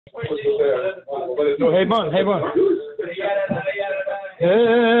Hey, Bon. Hey,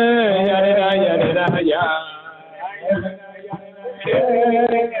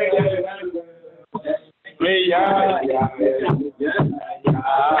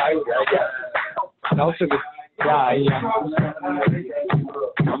 also good.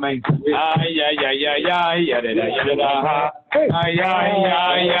 Amen.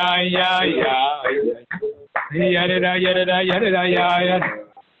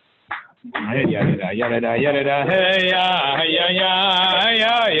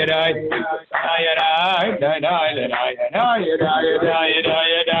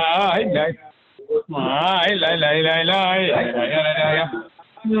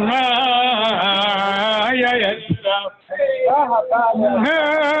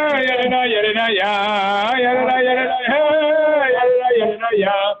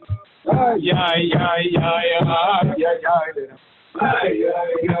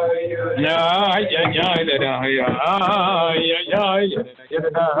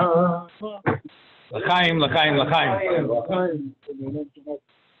 L'chaim.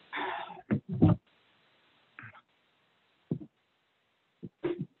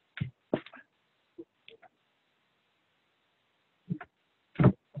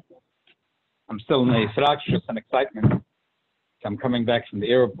 I'm still in the Israq, just an excitement. I'm coming back from the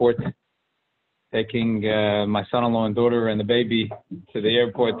airport, taking my son-in-law and daughter and the baby to the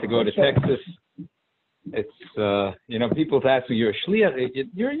airport to go to Texas. It's, people ask me, you're a shliach,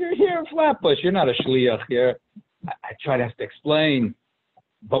 you're here in Flatbush, you're not a shliach here. I try to have to explain.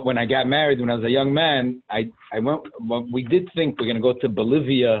 But when I got married, when I was a young man, we did think we're going to go to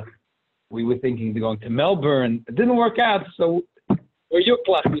Bolivia. We were thinking of going to Melbourne. It didn't work out, so we're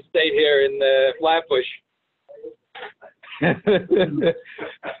Yuklach. We stayed here in Flatbush.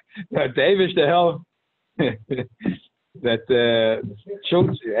 David, the hell, that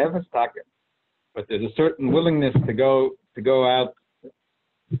children haven't talked. But there's a certain willingness to go out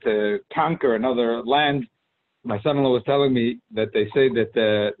to conquer another land. My son-in-law was telling me that they say that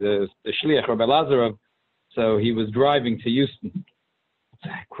the shliach Rabbi Lazarov, so he was driving to Houston,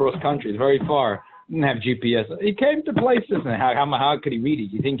 cross country, very far. Didn't have GPS. He came to places, and how could he read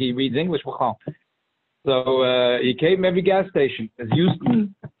it? You think he reads English? So he came every gas station. Is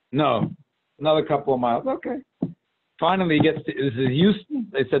Houston? No. Another couple of miles. Okay. Finally, he gets to, is it Houston?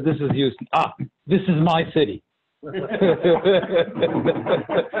 They said, this is Houston. Ah, this is my city. I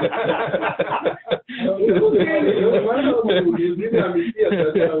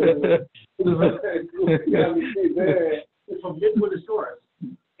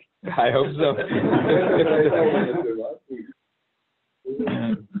hope so.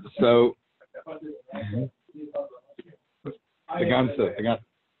 So,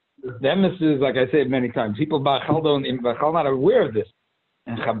 the emphasis, like I said many times, people are not aware of this.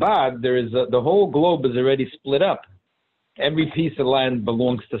 In Chabad, there is the whole globe is already split up. Every piece of land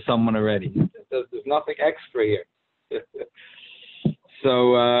belongs to someone already. There's nothing extra here.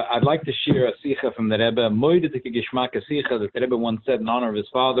 So I'd like to share a sicha from the Rebbe, Moidetike Geschmack sicha that the Rebbe once said in honor of his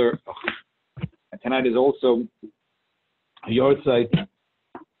father. And tonight is also a yahrzeit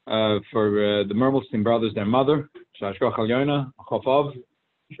for the Mermelstein brothers, their mother, Shashkoch Al Chaf Av,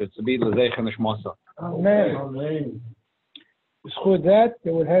 Shetzabid Lezeich Nishmasa. Amen. Amen. Through that, they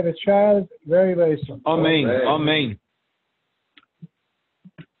will have a child very, very soon. Amen. Amen.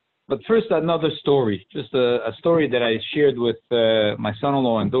 But first, another story. Just a story that I shared with my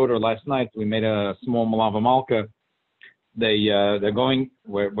son-in-law and daughter last night. We made a small Malava Malka. They're going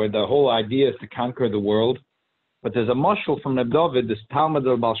where the whole idea is to conquer the world. But there's a mashal from Reb David, this Talmud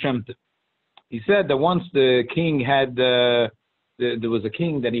al Baal Shem Tov. He said that once the king had, there was a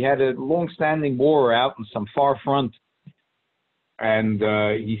king that he had a long-standing war out in some far front. And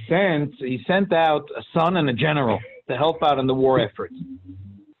he sent out a son and a general to help out in the war effort.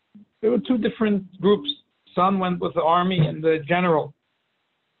 There were two different groups. Son went with the army and the general.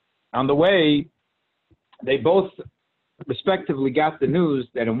 On the way, they both respectively got the news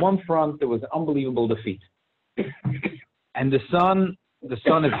that in one front there was an unbelievable defeat. And the son's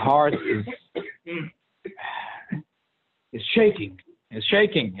heart is shaking. It's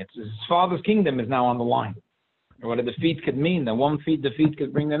shaking. It's his father's kingdom is now on the line. Or what a defeat could mean. That one defeat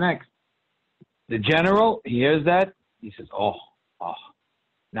could bring the next. The general, he hears that. He says, oh,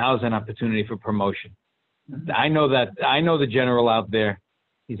 now is an opportunity for promotion. I know the general out there.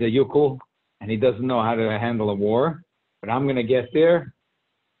 He's a yukul, and he doesn't know how to handle a war. But I'm going to get there.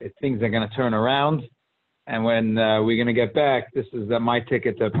 Things are going to turn around. And when we're going to get back, this is my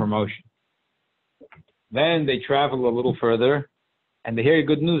ticket to promotion. Then they travel a little further, and they hear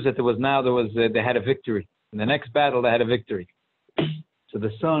good news that they had a victory. In the next battle, they had a victory. So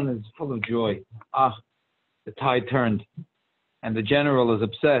the son is full of joy. The tide turned, and the general is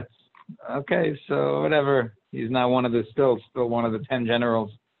upset. Okay, so whatever. He's now still one of the 10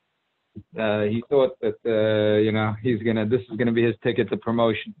 generals. He thought that this is gonna be his ticket to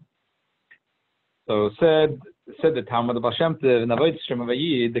promotion. So said the Talmud of Baal Shem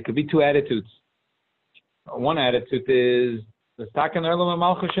Tov, there could be two attitudes. One attitude is the Stakan Erlam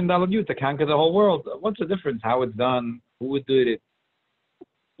Malchus and Daladut to conquer the whole world. What's the difference? How it's done? Who would do it?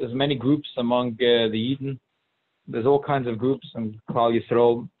 There's many groups among the Yidden. There's all kinds of groups in Klal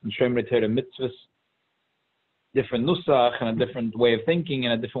Yisrael and Shomer Torah mitzvahs. Different nusach and a different way of thinking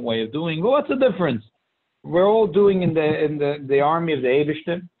and a different way of doing. Well, what's the difference? We're all doing in the army of the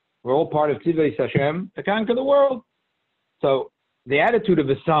Eibishter. We're all part of Tzivos Hashem to conquer the world. So the attitude of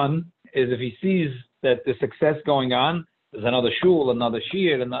the son is if he sees that the success going on, there's another shul, another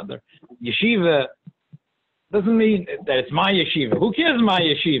shir, another yeshiva, doesn't mean that it's my yeshiva. Who cares my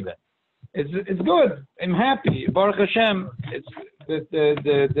yeshiva? It's good. I'm happy. Baruch Hashem. It's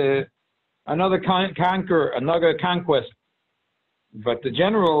the another another conquest. But the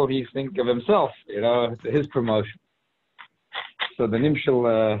general, he thinks of himself, his promotion. So the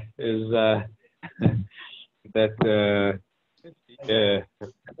nimshal is that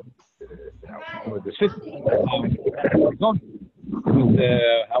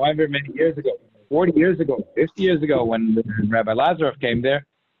however many years ago, 40 years ago, 50 years ago, when Rabbi Lazarov came there,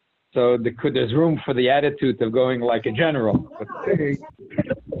 so there's room for the attitude of going like a general. But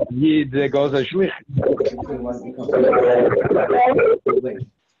Yid goes a shlich.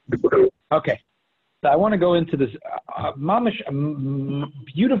 Okay. So I want to go into this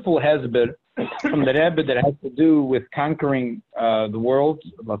beautiful hezbollah from the Rebbe that has to do with conquering the world,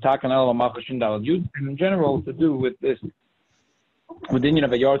 and in general to do with this, with the union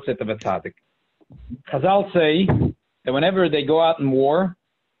of a yardset of a tzaddik. Chazal say that whenever they go out in war,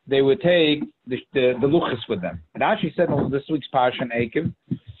 they would take the luchas with them. And Rashi said in this week's Parsha Eikev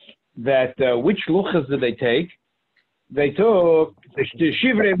that which luchas did they take? They took the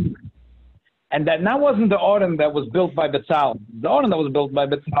shivrim. And that wasn't the Aron that was built by Betzal. The Aron that was built by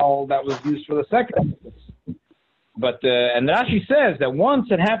Betzal, that was used for the second. But and Rashi says that once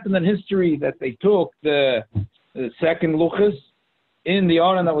it happened in history that they took the second luchas in the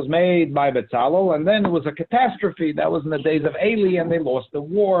Aron that was made by Betzalel, and then it was a catastrophe. That was in the days of Eli, and they lost the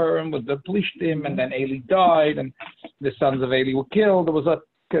war, and with the Plishtim, and then Eli died, and the sons of Eli were killed. It was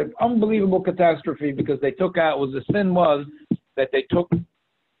an unbelievable catastrophe because they took out, the sin was that they took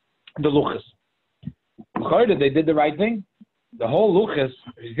the luchas. They did the right thing. The whole luchas,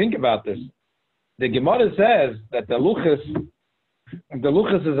 if you think about this, the Gemara says that the luchas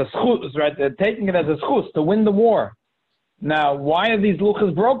is a schus, right? They're taking it as a schus to win the war. Now, why are these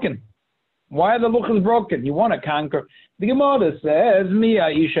luchas broken? Why are the luchas broken? You want to conquer. The Gemara says,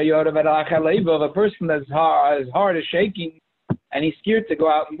 a person that's his heart is shaking and he's scared to go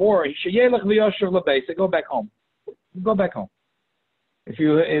out in war. Go back home. Go back home. If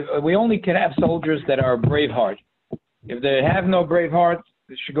we only can have soldiers that are brave heart. If they have no brave heart,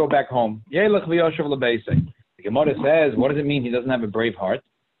 they should go back home. The Gemara says, what does it mean he doesn't have a brave heart?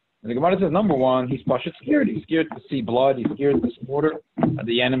 And the Gemara says, number one, he's scared. He's scared to see blood. He's scared to slaughter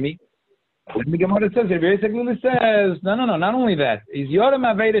the enemy. And the Gemara says, it basically says, no, not only that. He's Yoram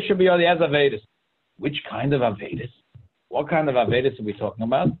Avedas should be he has Avedas. Which kind of Avedas? What kind of Avedas are we talking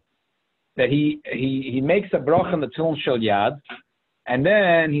about? That he makes a brach in the Tefillin Shel Yad, and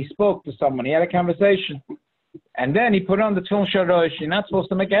then he spoke to someone. He had a conversation. And then he put on the Tefillin Shel Rosh. You're not supposed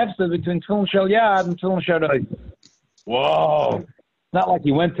to make an episode between Tefillin Shel Yad and Tefillin Shel Rosh. Whoa. It's not like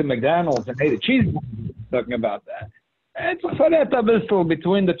he went to McDonald's and ate a cheeseburger talking about that. It's a faret abistal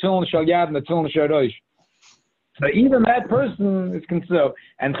between the Tefillin Shel Yad and the Tefillin Shel Rosh. So even that person is considered.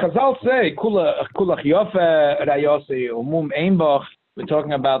 And Chazal say, Kulach Yofe Rayose Umum Einbach. We're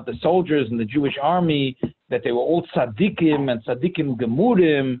talking about the soldiers in the Jewish army, that they were all tzaddikim and tzaddikim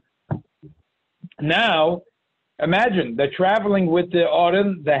gemurim. Now, imagine they're traveling with the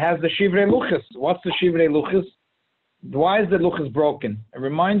Aron that has the shivrei luchas. What's the shivrei luchas? Why is the luchas broken? It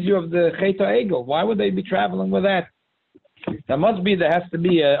reminds you of the Chet HaEgel. Why would they be traveling with that? There has to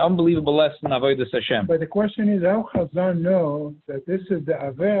be an unbelievable lesson of Avodas Hashem. But the question is, how Chazal know that this is the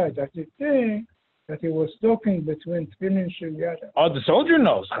Avera that he thinks that he was talking between Tefillin Shel Yad? Oh, the soldier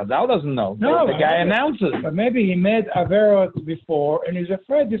knows. Chazal doesn't know. No, the guy announces. But maybe he made Avera before, and he's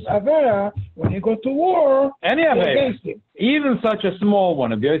afraid this Avera, when he go to war, any Avera, even such a small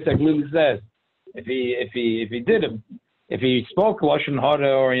one. If Yosef Lili says, if he spoke Lashon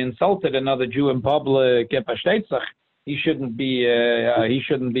Hara or he insulted another Jew in public, he shouldn't be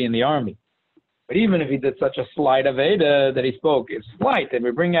in the army. But even if he did such a slight Aveda that he spoke, it's slight, and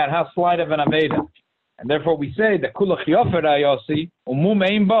we bring out how slight of an Aveda. And therefore we say that Kulach Yofer Ayosi, Umum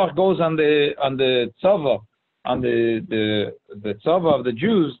Einbach goes on the tzava, on the tzava of the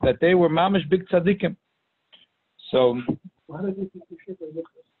Jews, that they were mamish big tzaddikim. So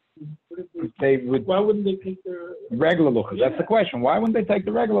they would. Why wouldn't they take the regular luchas? That's the question. Why wouldn't they take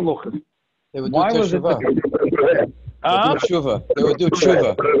the regular luchas? They would do teshuvah. They would do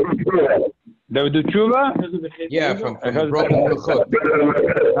tshuva. They would do tshuva? Yeah, from broken luchot.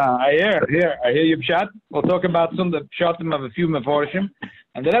 I hear you pshat. We'll talk about some of the pshatim of a few meforshim,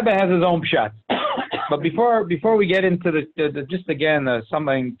 and the Rebbe has his own pshat. But before we get into the just again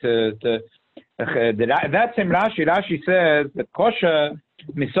something to that same Rashi says that kosher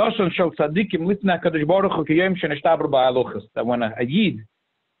misoshon shel tzadikim litna kadosh baruch hu kiyem sheneshtabru ba'aluchas, that when a yid,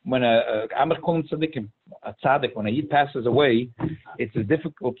 when a tzaddik, when a yid passes away, it's as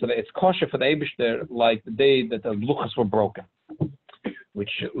difficult it's kosher for the Eibishter like the day that the luchas were broken.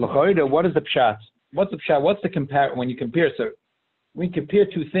 Which l'choida, what is the pshat? What's the pshat? What's the compare when you compare? So when you compare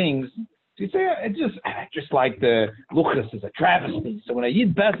two things, you say it's just like the luchas is a travesty. So when a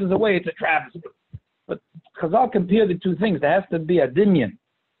yid passes away, it's a travesty. But Chazal compare the two things. There has to be a dinyan.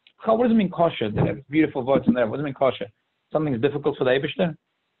 What does it mean kosher? There's beautiful words in there. What does it mean kosher? Something is difficult for the Eibishter?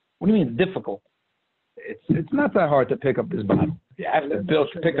 What do you mean it's difficult? It's not that hard to pick up this bottle. You have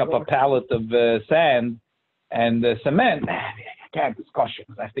to pick up a pallet of sand and cement. I can't. It's kosher.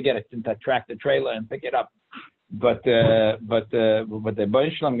 I have to get it into a tractor trailer and pick it up. But the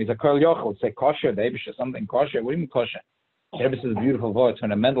Boishlam is a kol yochel. Say kosher. The Eibush is something kosher. What do you mean kosher? The Eibush is a beautiful voice.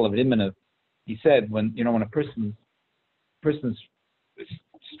 When a Mendel of Rimmenev, he said when a person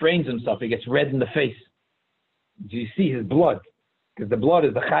strains himself, he gets red in the face. Do you see his blood? Because the blood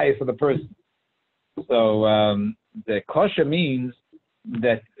is the chayes of the person. So the kosher means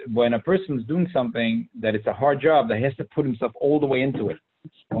that when a person is doing something that it's a hard job, that he has to put himself all the way into it.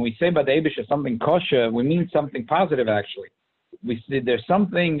 When we say about the Eibush something kosher, we mean something positive actually. We see there's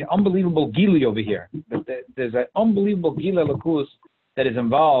something unbelievable gili over here. There's an unbelievable gila lakus that is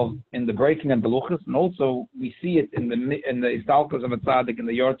involved in the breaking of the luchas, and also we see it in the istalkos of a tzaddik, in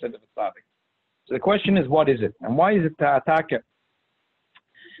the yortzeit of a tzaddik. So the question is, what is it? And why is it ta'ataka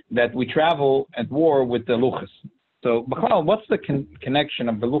that we travel at war with the luchas? So, what's the connection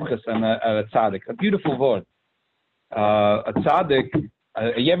of the luchas and a tzaddik? A beautiful word. A tzaddik,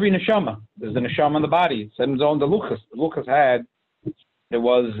 every neshama. There's a neshama in the body. Same on the luchas. The luchas there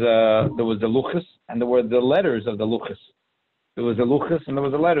was the luchas and there were the letters of the luchas. There was a luchas and there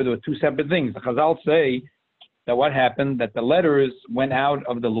was a letter. There were two separate things. The Chazal say that what happened, that the letters went out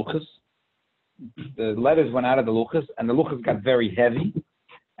of the luchas. The letters went out of the luchas, and the luchas got very heavy,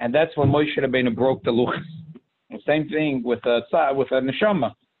 and that's when Moshe Rabbeinu broke the luchas. The same thing with a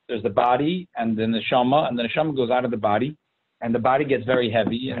neshama. There's the body and the neshama goes out of the body, and the body gets very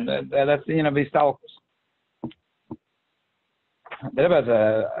heavy, and that's the Vistalkos.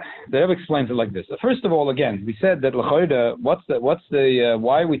 The Rebbe explains it like this. First of all, again, we said that l'choida.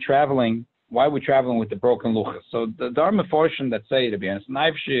 Why are we traveling? Why are we traveling with the broken luchas? So the Dharma fortune that say, to be honest,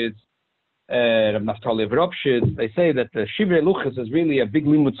 Naivshitz, Rav Naftali Vropshitz, they say that the Shivrei luchas is really a big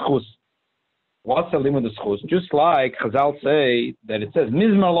limud schus. What's a limud schus? Just like Chazal say that it says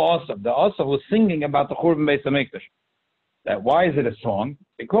Mizmar la'asav. The asav was singing about the Churban Beis Hamikdash. That why is it a song?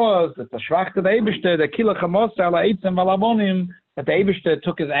 Because it's a shvach to the Eibishter, the kila chamosa ala eitzim valabonim, that the Eibishter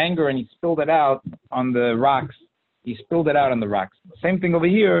took his anger and he spilled it out on the rocks. He spilled it out on the rocks. Same thing over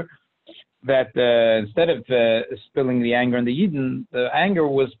here, that instead of spilling the anger on the Yidden, the anger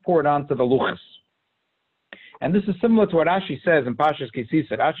was poured onto the luchas. And this is similar to what Rashi says in Pashas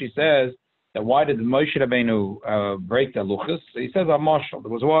Kisisa. Rashi says that why did Moshe Rabbeinu break the luchas? So he says, Marshal,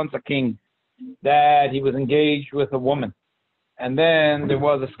 there was once a king that he was engaged with a woman. And then there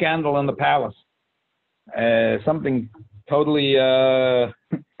was a scandal in the palace. Something totally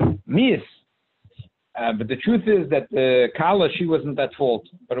miss. But the truth is that Kala, she wasn't at fault.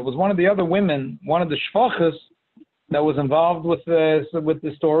 But it was one of the other women, one of the shvachas, that was involved with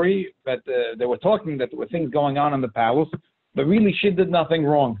the story. That they were talking that there were things going on in the palace. But really, she did nothing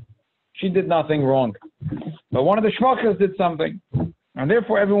wrong. She did nothing wrong. But one of the shvachas did something. And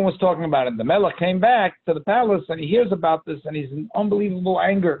therefore, everyone was talking about it. The Melech came back to the palace, and he hears about this, and he's in unbelievable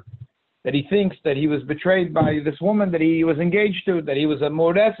anger that he thinks that he was betrayed by this woman that he was engaged to, that he was a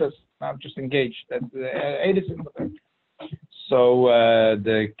Mordeses, not just engaged, that Edison. So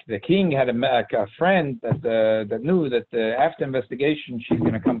the king had a friend that knew that after investigation, she's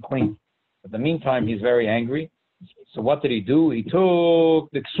going to come clean. But in the meantime, he's very angry. So what did he do? He took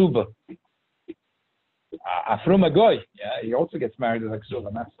the ksuba. Afrum a goy. Yeah, he also gets married as a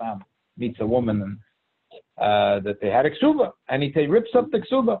ksuba, not Sam. meets a woman and that they had a ksuba, and he rips up the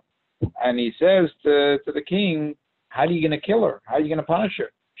ksuba, and he says to the king, how are you going to kill her? How are you going to punish her?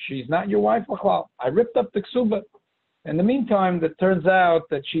 She's not your wife, Lachal. I ripped up the ksuba. In the meantime, it turns out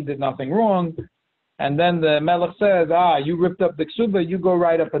that she did nothing wrong, and then the Melech says, you ripped up the ksuba, you go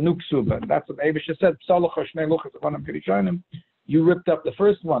write up a new ksuba. That's what Abisha said. You ripped up the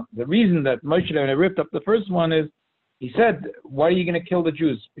first one. The reason that Moshe ripped up the first one is, he said, why are you going to kill the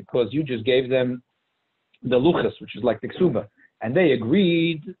Jews? Because you just gave them the luchas, which is like the ksuba. And they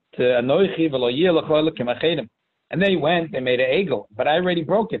agreed to anoichi v'lo yeh l'choyle. And they went, they made an egel, but I already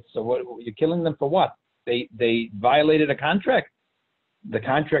broke it. So what, you're killing them for what? They violated a contract, the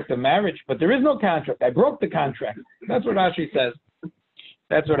contract of marriage, but there is no contract. I broke the contract. That's what Rashi says.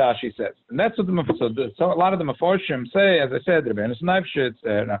 That's what Rashi says. And that's what so a lot of the Meforshim say, as I said, Rebbeinu Snipeshit,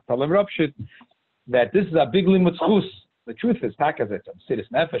 Naftali Ropshit, that this is a big limud chus. The truth is, Takazet, Sidis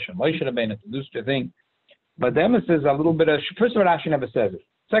Nefesh, and Moshe Rabbeinu to do such a thing. But the emphasis is a little bit of, first of all, Rashi never says it.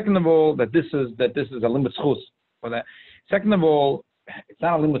 Second of all, that this is a limud chus. Second of all, it's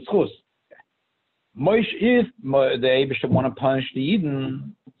not a limud chus. Moshe, if the Eibishter want to punish the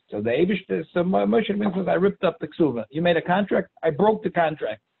Eden, so the Eibishter, so Moshe Rabbeinu says, I ripped up the ksuva. You made a contract, I broke the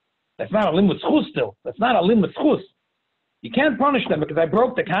contract. That's not a limud chus still. That's not a limud chus. You can't punish them because I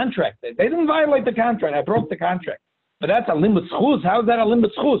broke the contract. They didn't violate the contract. I broke the contract. But that's a limud chus. How is that a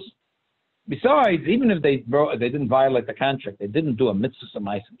limud chus? Besides, even if they didn't violate the contract, they didn't do a mitzvah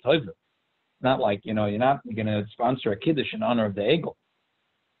samaisim toiver. It's not like, you're not going to sponsor a kiddush in honor of the egel.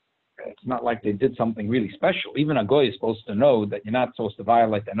 It's not like they did something really special. Even a goy is supposed to know that you're not supposed to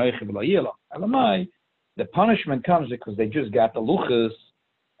violate the anoichi v'lo yeh lo. Elamai, the punishment comes because they just got the luchas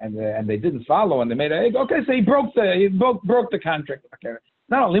and they didn't follow and they made a egel. Okay, so he broke the contract. Okay,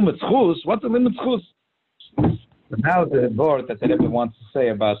 not a limud chus. What's a limud chus? But now the word that everyone wants to say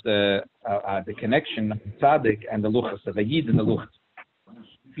about the connection of tzaddik and the luchas, the yid and the luchas.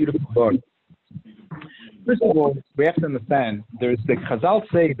 Beautiful word. First of all, we have to understand, there's the Chazal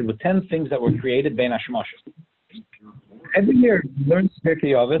say there were 10 things that were created bein hashmashos. Every year you learn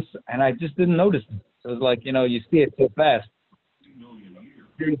Pirkei Avos, and I just didn't notice it. It was like, you see it so fast.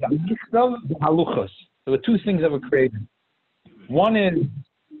 There's a michtav haluchos. There were 2 things that were created. One is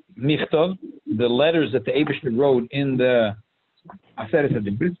michtav, the letters that the Eibishter wrote in the Aseret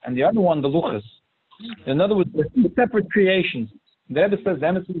HaDibros, and the other one, the luchos. In other words, they're 2 separate creations. The Rebbe says,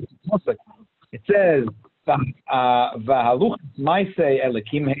 it says, V'haluchos ma'aseh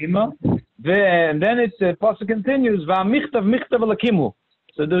Elokim heima, and then it pasuk continues, V'amichtav michtav Elokimu.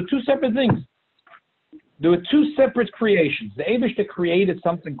 So there are 2 separate things. There were 2 separate creations. The Eibishter created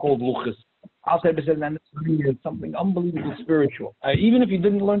something called luchos. Al-Rebbe says, and it's something unbelievably spiritual. Even if you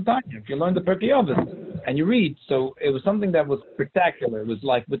didn't learn Tanya, if you learned the Pirkei Avos and you read, so it was something that was spectacular. It was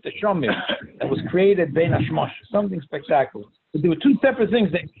like with the Shomim that was created bein hashmashos, something spectacular. But there were 2 separate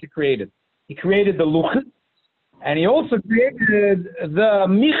things that he created. He created the luchas, and he also created the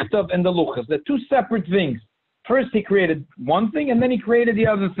michtav and the luchas. They're 2 separate things. First, he created one thing, and then he created the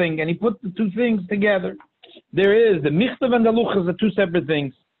other thing, and he put the 2 things together. There is the michtav and the luchas are 2 separate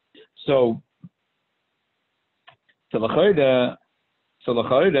things. So l'chayda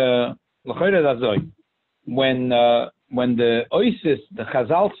dazoi. When the oisis, the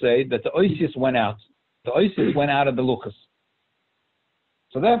Chazal say that the oisis went out. The oisis went out of the luchas.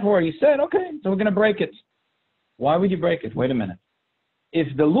 So therefore, he said, okay, so we're going to break it. Why would you break it? Wait a minute.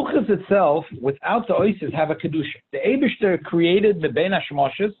 If the luchas itself, without the oisis, have a kedusha, the Eibishter created the bein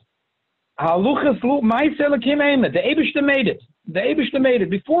hashmashos. The Eibishter made it. The Eibishter made it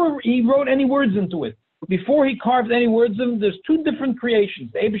before he wrote any words into it. Before he carved any words in, there's 2 different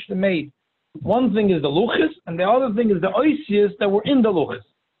creations the Eibishter made. One thing is the luchas, and the other thing is the oisius that were in the luchas.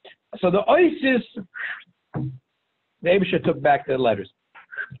 So the oisius, the Eibishter took back the letters.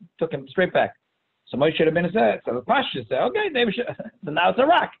 Took him straight back. So Moshe Rabbeinu said, so the Pashas said, okay, so now it's a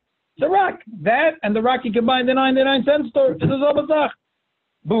rock. It's a rock. That and the rock you combine the 99 cent store. This is all bazach.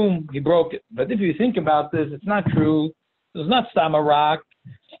 Boom, he broke it. But if you think about this, it's not true. It was not Stam a rock.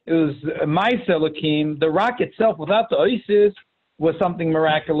 It was Ma'aseh Elokim. The rock itself, without the oisis, was something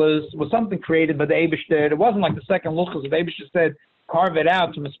miraculous, was something created by the Eibishter. It wasn't like the second luchos. The Eibishter said, carve it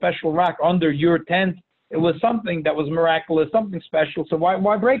out from a special rock under your tent. It was something that was miraculous, something special. So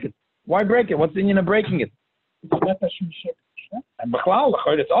why break it? Why break it? What's the Indian of breaking it? And B'chlal,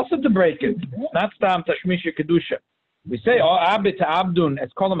 it's also to break it. Not Stam Tashmisha Kedusha. We say, Abit Abdun, es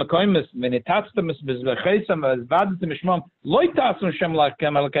kolam akoimis, when it touched them, bezvechesam, as vadatim ishmam, loy tasun Shem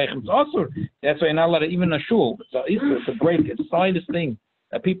lakem alkeichem. It's also, that's why you're not allowed to, even a shul. It's a break, it's the slightest thing.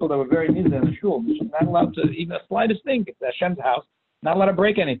 That people that were very busy in the shul, you're not allowed to, even the slightest thing, it's Hashem's house. Not allowed to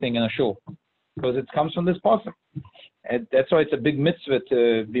break anything in a shul because it comes from this pasuk. And that's why it's a big mitzvah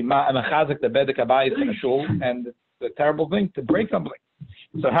to be mechazik the bedek habayis in a shul, and it's a terrible thing to break something.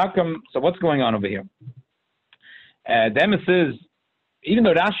 So how come? So what's going on over here? The emes is, even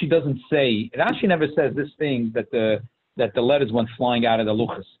though Rashi doesn't say, Rashi never says this thing that the letters went flying out of the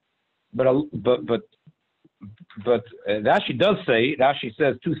luchas, but Rashi does say. Rashi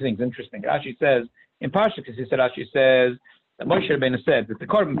says two things interesting. Rashi says in Parsha, because Rashi says that Moshe Rabbeinu said that the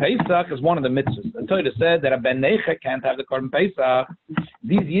Korban Pesach is one of the mitzvahs. The Torah said that a Ben Necha can't have the Korban Pesach.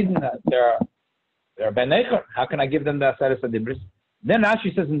 These Yidden, they're Ben Necha. How can I give them the Aseres HaDibris? Then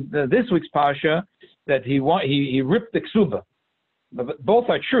Rashi says in this week's Parsha that he ripped the Ksuba. But both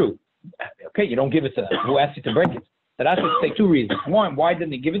are true. Okay, you don't give it to them. Who asked you to break it? So Rashi say two reasons. One, why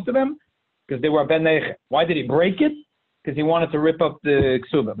didn't he give it to them? Because they were Ben Necha. Why did he break it? Because he wanted to rip up the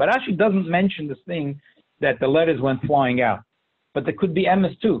Ksuba. But Rashi doesn't mention this thing that the letters went flying out. But there could be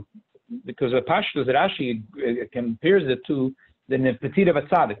emes too, because the Pashtus Rashi compares it to the Nepetit of a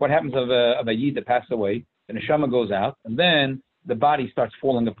tzaddik. What happens of a yid that passed away? The neshama goes out, and then the body starts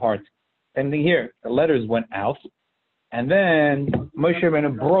falling apart. And here, the letters went out, and then Moshe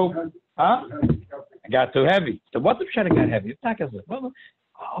Rabbeinu broke. It got too heavy. So what the pshat got heavy? Well,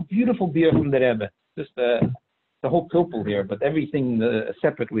 a beautiful beer from the Rebbe. Just the whole pilpul here, but everything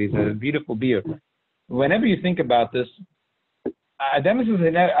separately is a beautiful beer. Whenever you think about this,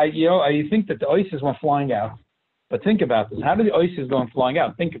 you think that the oasis went flying out, but think about this. How do the oasis go flying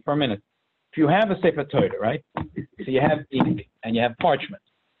out? Think for a minute. If you have a Sefer Torah, right? So you have ink and you have parchment.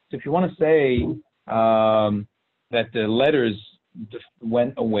 So if you want to say that the letters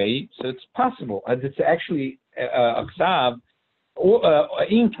went away, so it's possible. It's actually a ksav, or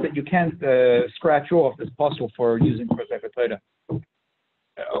ink that you can't scratch off is possible for using for Sefer Torah.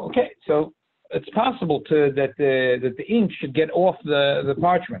 Okay, so it's possible that the ink should get off the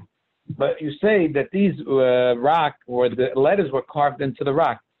parchment, but you say that these rock or the letters were carved into the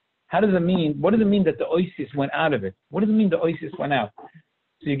rock. How does it mean? What does it mean that the oasis went out of it? What does it mean the oasis went out?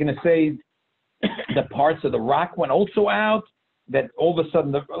 So you're going to say the parts of the rock went also out. That all of a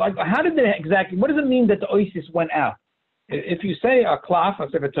sudden, how did they exactly? What does it mean that the oasis went out? If you say a klaf, a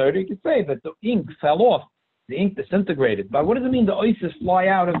Sefer Torah, you could say that the ink fell off. The ink disintegrated. But what does it mean the oasis fly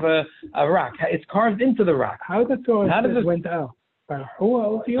out of a rock? It's carved into the rock. How does it went out?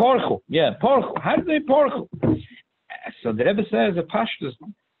 Porchu. Yeah, porchu. How did they porchu? So the Rebbe says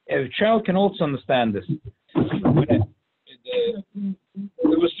a child can also understand this. It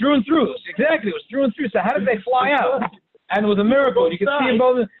was through and through. Exactly, it was through and through. So how did they fly out? And it was a miracle. You can see them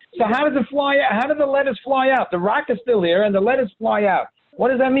both. So how does it fly out? How did the letters fly out? The rock is still here and the letters fly out. What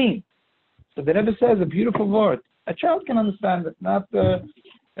does that mean? So the Rebbe says a beautiful word. A child can understand it. Not the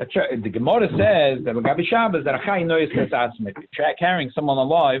Gemara says that Gabi Shabbos that a chay noyes kesatzmit. Carrying someone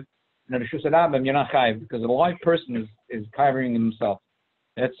alive, you're not chay because a live person is carrying himself.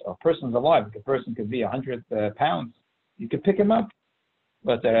 That's a person's alive. A person could be 100 pounds. You could pick him up,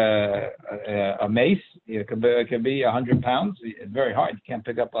 but a mace it could be 100 pounds. It's very hard. You can't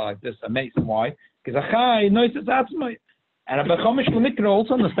pick up like this a mace. Why? Because a chay noyes kesatzmit. And a Bechomish Lemikra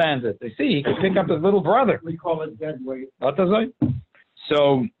also understands it. They see he can pick up his little brother. We call it dead weight.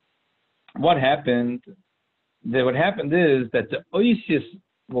 So what happened? What happened is that the oasis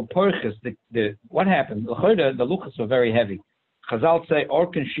will purchase what happened? The luchas were very heavy. Chazal say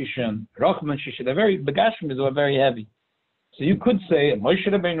Orkan Shishan, Rochman Shishan. The very Begashmis were very heavy. So you could say Moshe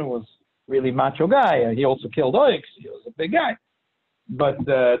Rabbeinu was really macho guy, and he also killed oiks. He was a big guy. But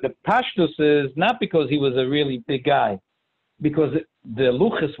the Pashtus is not because he was a really big guy. Because the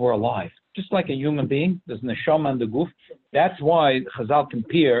luchas were alive, just like a human being. There's neshama and the guf. That's why Chazal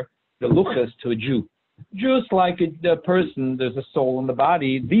compare the luchas to a Jew. Just like a person, there's a soul in the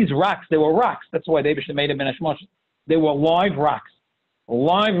body. These rocks, they were rocks. That's why David made them in Hashmosh. They were live rocks.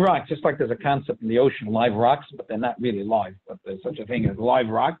 Live rocks, just like there's a concept in the ocean, live rocks, but they're not really live. But there's such a thing as live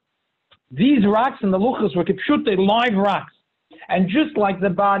rock. These rocks in the luchas were kipshute, live rocks. And just like the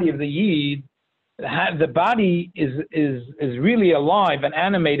body of the Yid, the body is really alive and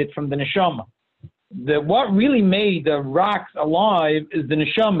animated from the neshama. What really made the rocks alive is the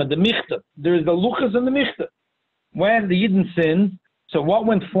neshama, the michta. There's the luchas and the michta. When the Yidden sinned, so what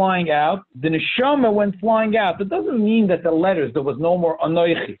went flying out? The neshama went flying out. That doesn't mean that the letters, there was no more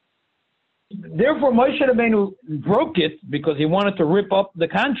anoichi. Therefore, Moshe Rabbeinu broke it because he wanted to rip up the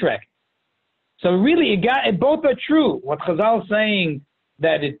contract. So really, both are true. What Chazal is saying,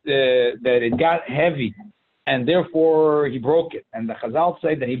 that it got heavy, and therefore he broke it. And the Chazal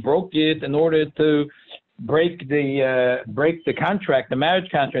say that he broke it in order to break the contract, the marriage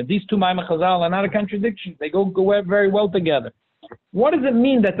contract. These two Maimon Chazal are not a contradiction. They go very well together. What does it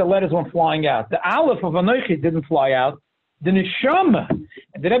mean that the letters went flying out? The Aleph of Anochi didn't fly out. The Neshama,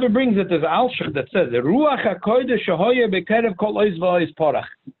 the Rebbe brings it as Alshach that says, Ruach HaKodesh Shehoya Bekerev Kol Ois V'Ois Porach.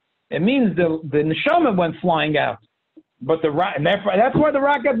 It means the Neshama went flying out. But the rock, and therefore, that's why the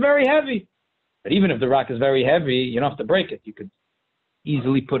rock got very heavy. But even if the rock is very heavy, you don't have to break it. You could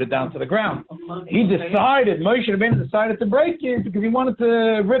easily put it down to the ground. Moshe Rabbeinu decided to break it because he wanted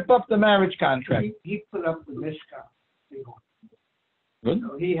to rip up the marriage contract. He put up the Mishkan. Good.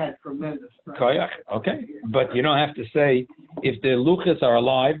 So he had tremendous strength. Koyach, okay. But you don't have to say, if the Luchas are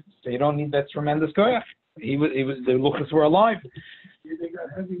alive, so you don't need that tremendous Koyach. The Luchas were alive. You think that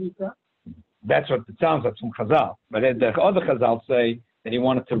heavy he got? That's what it sounds like from Chazal. But the other Chazal say that he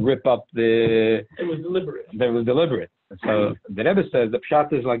wanted to rip up the... It was deliberate. That was deliberate. So the Rebbe says the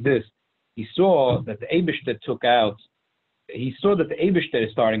pshat is like this. He saw that the Eibishter took out, he saw that the Eibishter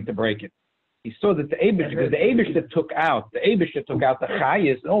is starting to break it. He saw that the Eibishter, because the Eibishter took out the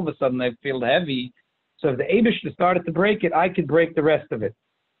Chayis, and all of a sudden they feel heavy. So if the Eibishter started to break it, I could break the rest of it.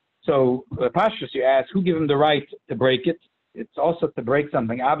 So Pashtus, you ask, who gave him the right to break it? It's also to break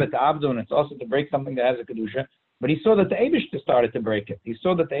something, Abed to Abdun, it's also to break something that has a Kedusha. But he saw that the Eibishter started to break it. He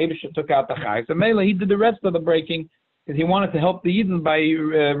saw that the Eibishter took out the Chayis. So Mela, he did the rest of the breaking because he wanted to help the Eden by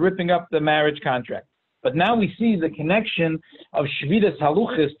ripping up the marriage contract. But now we see the connection of Shvidas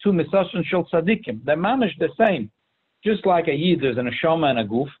Haluchis to Misashon Shel Tzadikim. They're mamish the same. Just like a Yid, there's an Neshama and a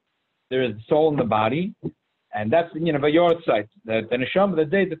Guf. There is the soul in the body. And that's, by your side. The Neshama, the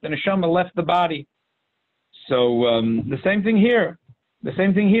day that the Neshama left the body. So the same thing here.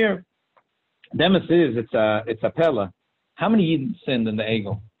 Demis is, it's a Pella. How many Yidden sinned in the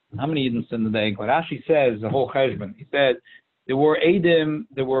Egel? Rashi says, the whole Cheshbon, he said, there were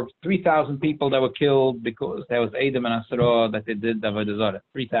 3,000 people that were killed because there was Edom and Asarah that they did Avodah Zarah.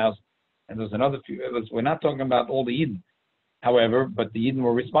 3,000. And there's another few. We're not talking about all the Eden. However, but the Eden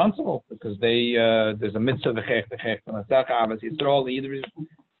were responsible because there's a mitzvah,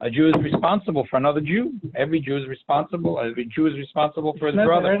 a Jew is responsible for another Jew. Every Jew is responsible. Every Jew is responsible for his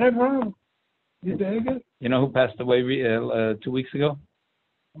brother. You know who passed away 2 weeks ago?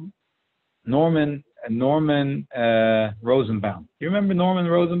 Norman Rosenbaum. You remember Norman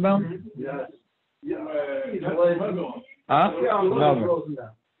Rosenbaum? Yes. Huh? No.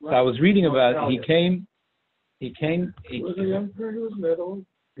 So I was reading about it. He was a young person. He was that old.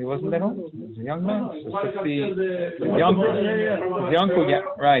 He wasn't that old. He was a young man. Young, yeah,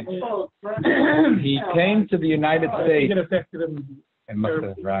 right. He came to the United States. It affected him. It must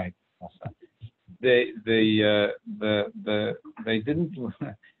have, right. They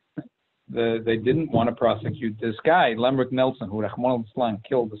didn't want to prosecute this guy, Lemrick Nelson, who Rahman al-Islam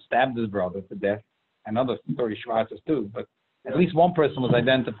stabbed his brother to death, and other 30 Schwarzes too, but at least one person was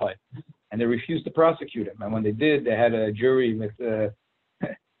identified, and they refused to prosecute him. And when they did, they had a jury with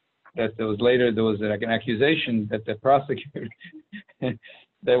that there was like an accusation that the prosecutor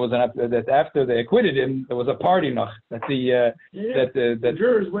that after they acquitted him, there was a party noch that the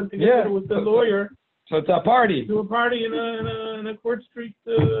jurors went together with the lawyer. So it's a party. To a party in a Court Street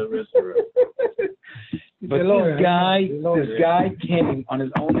restaurant. But this guy came on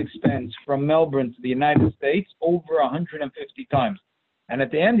his own expense from Melbourne to the United States over 150 times. And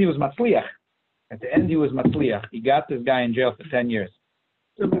at the end, he was Matzliach. He got this guy in jail for 10 years.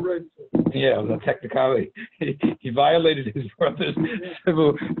 Civil rights. Yeah, it was a technicality. He violated his brother's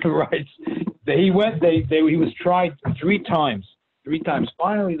civil rights. He was tried 3 times.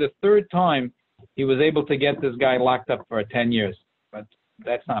 Finally, the 3rd time, he was able to get this guy locked up for 10 years. But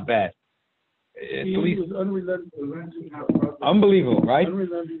that's not bad. He was unrelenting. Unbelievable, right?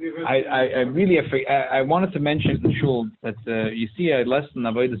 Unrelenting. I wanted to mention in Shul that you see a lesson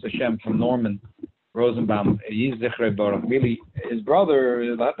of Avodas Hashem from Norman Rosenbaum. He's Zichrei Baruch. Really, his brother,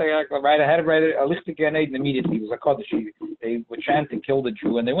 immediately. He was a Kaddish. They would chant and kill the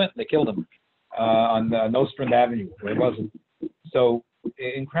Jew, and they killed him on Nostrand Avenue, where it wasn't. So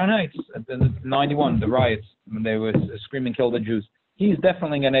in Crown Heights, at the 91, the riots, when they were screaming, kill the Jews. He's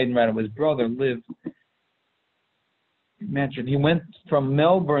definitely an Aiden Radom. His brother lived. Imagine, he went from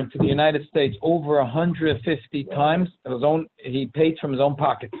Melbourne to the United States over 150 times. He paid from his own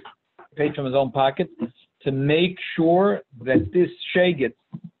pocket. To make sure that this Shagit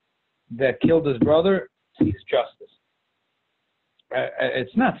that killed his brother sees justice.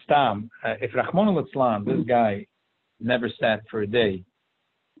 It's not Stam. If Rahman al-Islam, this guy, never sat for a day,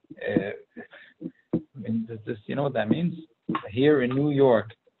 you know what that means? Here in New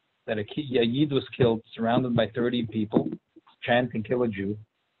York, that a Yid was killed, surrounded by 30 people, chanting "Kill a Jew,"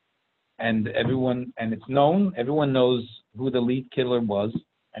 and it's known. Everyone knows who the lead killer was,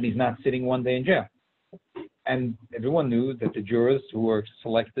 and he's not sitting one day in jail. and everyone knew that the jurors who were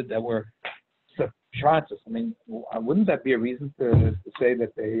selected that were Schwarzes. I mean, wouldn't that be a reason to say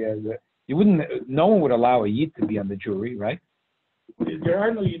that you wouldn't? No one would allow a Yid to be on the jury, right?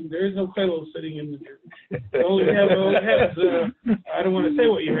 There is no fellow sitting in the jury. All you have, I don't want to say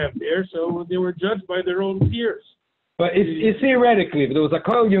what you have there. So they were judged by their own peers. But it's theoretically, if there was a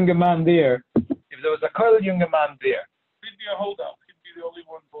Karl Jungerman there, it'd be a holdout. He'd be the only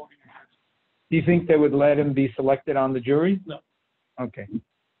one voting. Do you think they would let him be selected on the jury? No. Okay.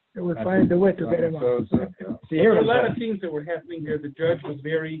 They would find a way to get him out. There were a lot of things that were happening here. The judge was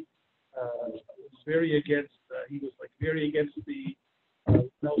very against. He was like very against the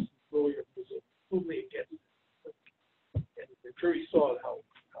Nelson's lawyer. He was totally against it. And the jury saw how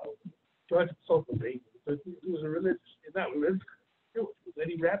judge himself was angry. So he was a religious, not religious. It was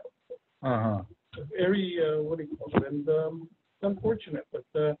Eddie Rapper. Very what do you call it? And it's unfortunate, but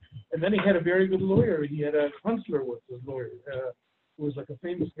and then he had a very good lawyer. He had a counselor with his lawyer, who was like a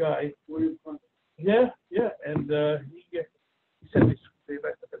famous guy. Yeah, and he said they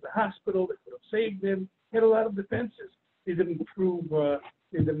left him at the hospital. They could have saved him. He had a lot of defenses. They didn't prove because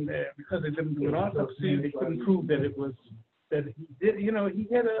they didn't do an autopsy. They couldn't prove that it was that he did. You know, he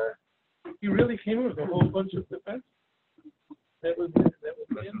really came in with a whole bunch of defenses. That was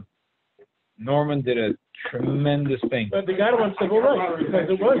him. Norman did a tremendous thing. But they got him on civil rights because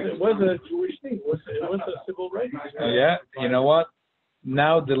it was a Jewish thing. It was a civil rights. Yeah, you know what?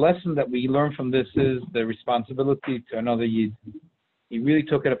 Now the lesson that we learn from this is the responsibility to another Yid. He really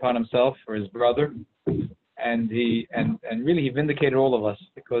took it upon himself for his brother, and really he vindicated all of us,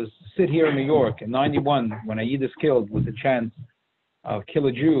 because to sit here in New York in '91 when a Yid is killed with the chance of kill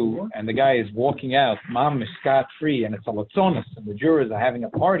a Jew, and the guy is walking out, mom is scot-free, and it's a latzonis, and the jurors are having a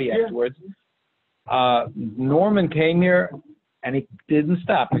party afterwards. Norman came here, and he didn't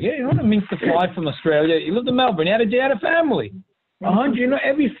stop. Yeah, you know what it means to fly from Australia? He lived in Melbourne. He had a family. 100, you know,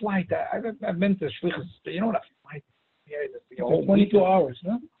 every flight. I've been to Shlichus. You know what a flight? Yeah, 22 hours,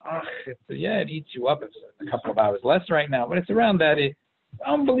 no? It eats you up. It's a couple of hours less right now, but it's around that.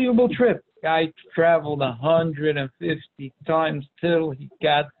 Unbelievable trip. Guy traveled 150 times till he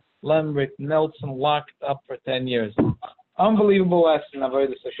got Lembrick Nelson locked up for 10 years. Unbelievable lesson of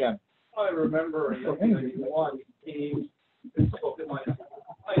Avodas Hashem. I remember in 1991, he spoke at my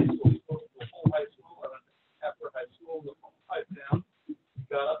high school. He spoke to the whole high school. And after high school, the whole pipe down. He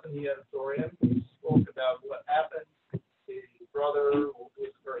got up in the auditorium. He spoke about what happened. His brother was a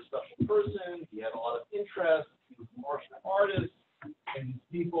very special person. He had a lot of interest. He was a martial artist. And these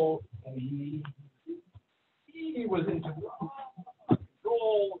people, and he was into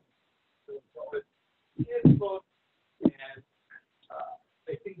control. His book, and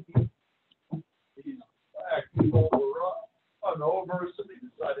I think these black people were over, so they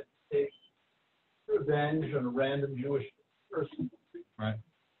decided to take revenge on a random Jewish person. Right.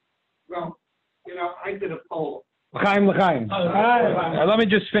 Well, you know, I did a poll. L'chaim. Let me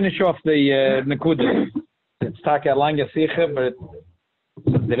just finish off the Nekuda. It's Taka Langa Sicha, but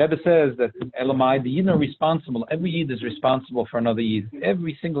the Rebbe says that Elamai, the Yid are responsible. Every Yid is responsible for another Yid.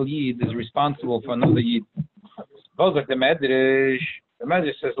 Every single Yid is responsible for another Yid. Goes like the Medrash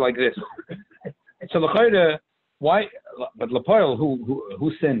says like this. So l'chayda, why? But Lepoil,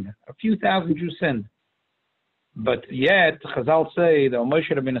 who sinned? A few thousand Jews sinned. But yet, Chazal say that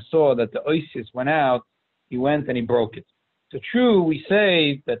Moshe Rabbeinu saw that the Oasis went out. He went and he broke it. So true, we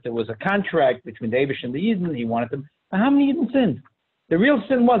say that there was a contract between the Eibush and the Yidden. He wanted them. But how many Yidden sinned? The real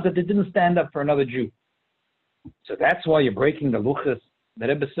sin was that they didn't stand up for another Jew. So that's why you're breaking the luchas. The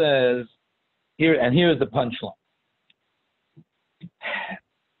Rebbe says here, and here is the punchline.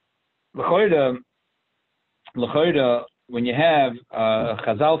 L'choida, when you have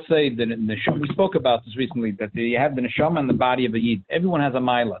Chazal say that we spoke about this recently, that you have the neshama and the body of a Yid. Everyone has a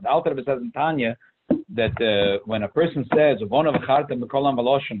maila. The Alter Rebbe says in Tanya that when a person says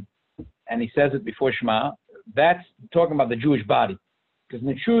and he says it before Shema, that's talking about the Jewish body. Because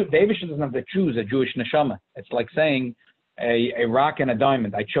the Eibush doesn't have to choose a Jewish neshama. It's like saying a rock and a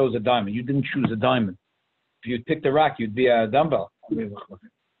diamond. I chose a diamond. You didn't choose a diamond. If you picked a rock, you'd be a dumbbell.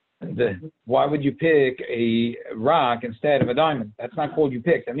 Why would you pick a rock instead of a diamond? That's not called you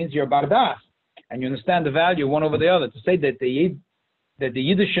picked. That means you're about das, and you understand the value one over the other. To say that the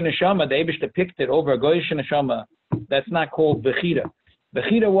Yiddish neshama, the Eibush picked it over a Goyish neshama, that's not called bechira.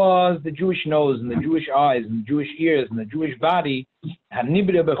 Bechira was the Jewish nose and the Jewish eyes and the Jewish ears and the Jewish body. The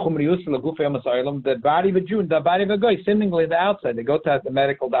body of a Jew, the body of a Goy, seemingly the outside. They go to the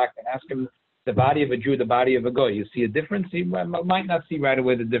medical doctor and ask him the body of a Jew, the body of a Goy. You see a difference? He might not see right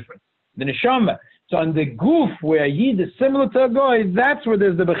away the difference. The neshama. So on the goof where a Yid is similar to a Goy, that's where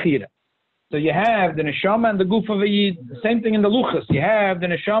there's the Bechira. So you have the neshama and the guf of a yid. The same thing in the luchas. You have the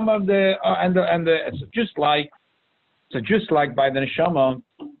neshama of the and the. It's just like by the neshama.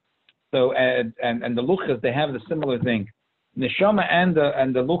 So and the luchas, they have the similar thing. Neshama and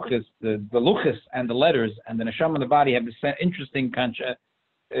the luchas, the luchas and the letters and the neshama and the body have this interesting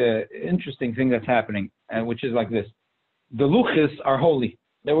thing that's happening, which is like this. The luchas are holy.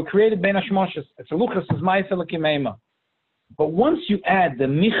 They were created ben hashmoshes. It's a luchas is ma'aseh lakim eima. But once you add the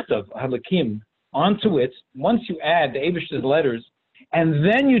michtav halakim onto it, once you add the Eibishter's letters, and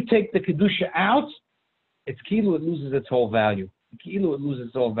then you take the kedusha out, it's kilu, it loses its whole value. Kilu, it loses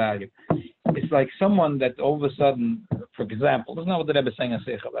its whole value. It's like someone that all of a sudden, for example, that's not what the Rebbe is saying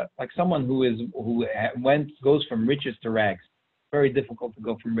about. Like someone who goes from riches to rags. Very difficult to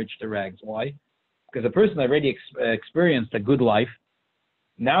go from rich to rags. Why? Because a person already experienced a good life.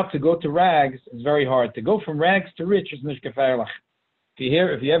 Now to go to rags is very hard. To go from rags to rich is nicht gefährlich.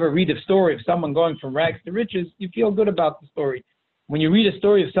 If you ever read a story of someone going from rags to riches, you feel good about the story. When you read a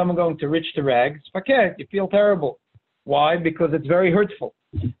story of someone going to rich to rags, faket, you feel terrible. Why? Because it's very hurtful.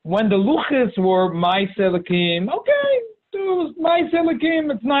 When the luchas were ma'aseh lakim, okay, it was ma'aseh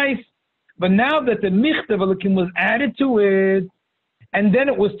lakim, it's nice. But now that the michtav lakim was added to it, and then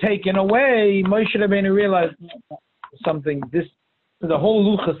it was taken away, Moshe Rabbeinu realized something. The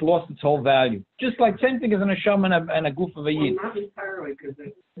whole luchas lost its whole value. Just like same thing as an neshama and a guf of a yid. Well, not entirely, because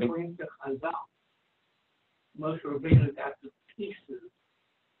according to Chazal, Moshe Rabbeinu got the pieces.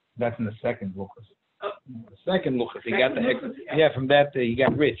 That's in the second luchas. The second luchas, he got from that he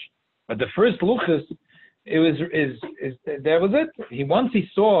got rich. But the first luchas, there was it. Once he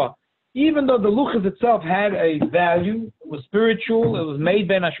saw, even though the luchas itself had a value, it was spiritual, it was made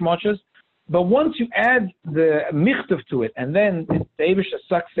ben hashmoshes. But once you add the michtav to it, and then the Eibishter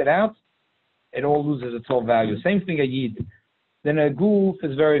sucks it out, it all loses its whole value. Same thing a yid. Then a guf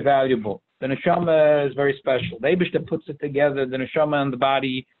is very valuable. The neshama is very special. The Eibishter puts it together, the neshama and the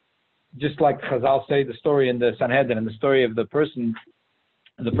body, just like Chazal say, the story in the Sanhedrin, and the story of the person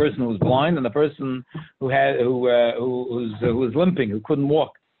who was blind and the person who was limping, who couldn't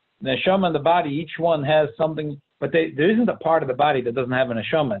walk. The neshama and the body, each one has something, but there isn't a part of the body that doesn't have a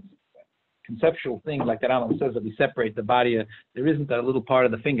neshama. Conceptual thing, like the Rambam says, that we separate the body. There isn't a little part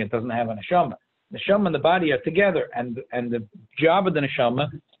of the finger that doesn't have a neshama. The neshama and the body are together, and the job of the neshama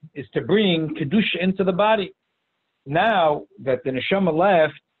is to bring kedusha into the body. Now that the neshama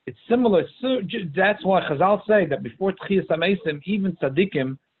left, it's similar. So that's why Chazal say that before Tchiyas HaMeisim, even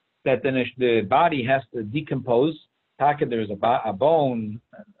tzaddikim, that the body has to decompose. Taka, there's a bone,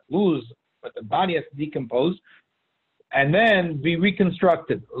 lose, but the body has to decompose and then be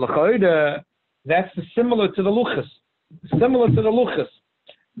reconstructed. That's similar to the luchas. Similar to the luchas.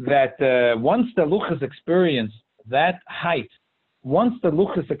 That once the luchas experience that height, once the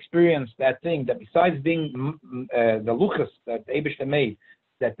luchas experience that thing, that besides being the luchas that the Eibishter made,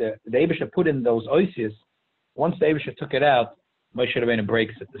 that the Eibishter put in those oisius, once the Eibishter took it out, Moshe Rabbeinu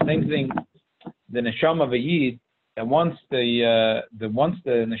breaks it. The same thing, the neshama of a yid, and once the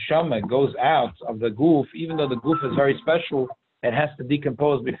neshama goes out of the guf, even though the guf is very special, it has to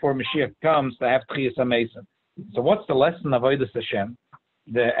decompose before Mashiach comes to have Tchiyas HaMeisim. So what's the lesson of Avodas Hashem?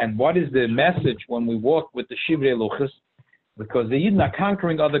 And what is the message when we walk with the Shivrei Luchas? Because the Yidden are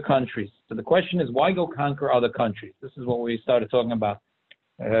conquering other countries. So the question is, why go conquer other countries? This is what we started talking about.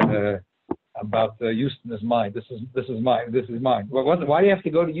 Houston is mine. This is mine. Well, why do you have to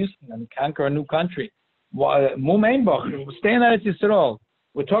go to Houston and conquer a new country? Stay in Eretz Yisrael.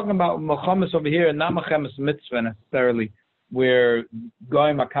 We're talking about Milchemes over here, not Milchemes Mitzvah necessarily, where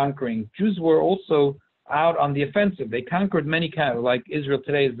Goyim are conquering. Jews were also out on the offensive. They conquered many countries. Like Israel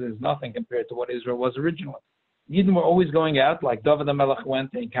today is nothing compared to what Israel was originally. Yidden were always going out, like David HaMelech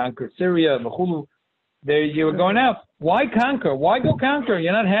went and conquered Syria, V'chulu. You were going out. Why conquer? Why go conquer?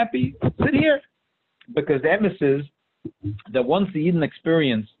 You're not happy? Sit here. Because the emphasis that once the Yidden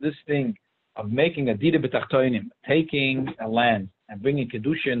experience this thing of making a dida b'tachtonim, taking a land and bringing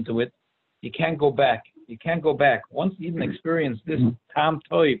kedusha into it, you can't go back. You can't go back. Once you even experience this tam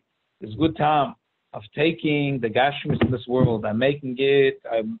toiv, this good tam of taking the gashmis of this world and making it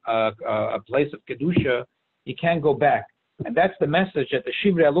a place of kedusha, you can't go back. And that's the message that the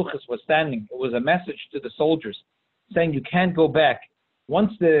Shivrei Luchas was standing. It was a message to the soldiers, saying you can't go back.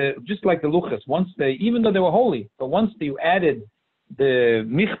 Just like the Luchas, even though they were holy, but once you added the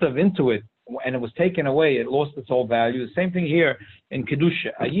michtav into it, and it was taken away, it lost its whole value. The same thing here in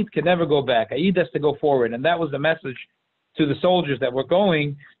Kedusha. A Yid can never go back. A Yid has to go forward. And that was the message to the soldiers that were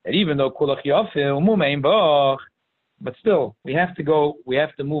going, that even though Kulach Yafil, but still, we have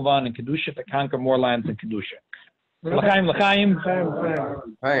to move on in Kedusha to conquer more lands in Kedusha. L'chaim.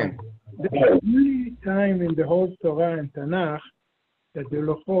 The only time in the whole Torah and Tanakh that the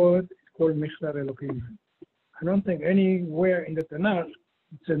Luchot is called Michtar Elokim. I don't think anywhere in the Tanakh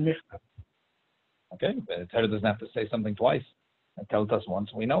it's a Michtar. Okay, but the Torah doesn't have to say something twice. It tells us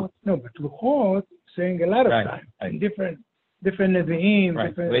once, we know it. No, but Luchot saying a lot of times in different Nevi'im.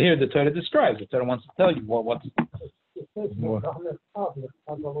 Right. But here the Torah describes. The Torah wants to tell you what's more.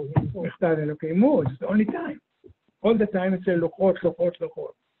 Michtar Elokim. It's the only time. All the time it says Luchot.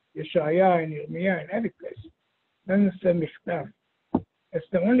 Yeshaya and Yirmiyah in every place. Then it says Michtar. It's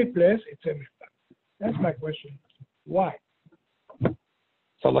the only place it's a Michtar. That's my question. Why?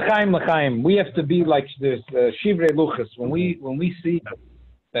 So l'chaim, we have to be like this shivrei luchas when we see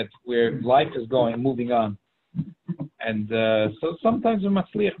that where life is moving on, and so sometimes we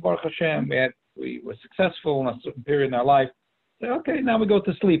matzliach baruch Hashem. We were successful in a certain period in our life. Say, okay, now we go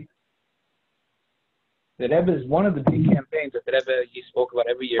to sleep. The Rebbe is one of the big campaigns that the Rebbe he spoke about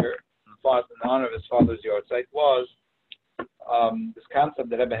every year in honor of his father's yahrzeit was this concept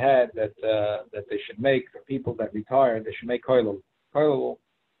that Rebbe had that they should make for people that retire. They should make koilel.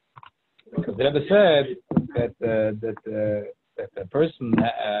 Because the Rebbe said that the person,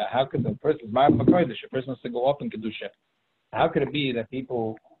 how could the person's ma'at makodesh, a person has to go up in kedusha. How could it be that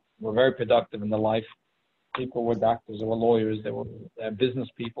people were very productive in their life? People were doctors, they were lawyers, they were business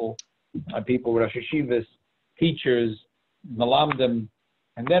people, people were rosh yeshivas, teachers, malamdim,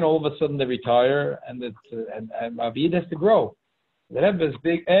 and then all of a sudden they retire, and Avid has to grow. The Rebbe is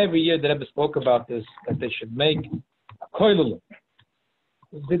big. Every year the Rebbe spoke about this, that they should make a koilel.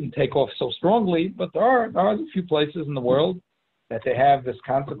 It didn't take off so strongly, but there are a few places in the world that they have this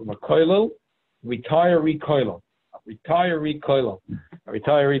concept of a koilel, retiree koilel.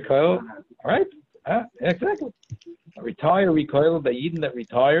 All right? Exactly. A retiree koilel, the Yidden that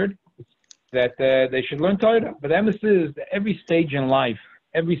retired, that they should learn Torah. But the emphasis is that every stage in life,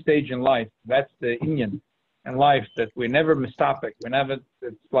 that's the inyan in life, that we're never mistapik.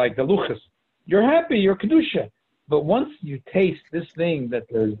 It's like the luchas. You're happy, you're kedusha. But once you taste this thing that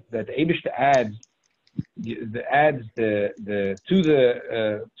the Eibishter adds to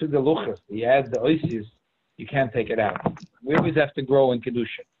the luchas, he adds the oisius, you can't take it out. We always have to grow in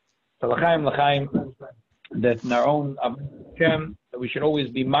kedusha. So l'chaim, that in our own Hashem, that we should always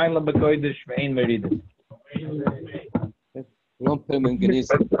be ma'ila b'kodesh ve'ein meridim. לא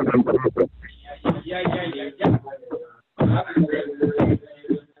פרמנגניזם.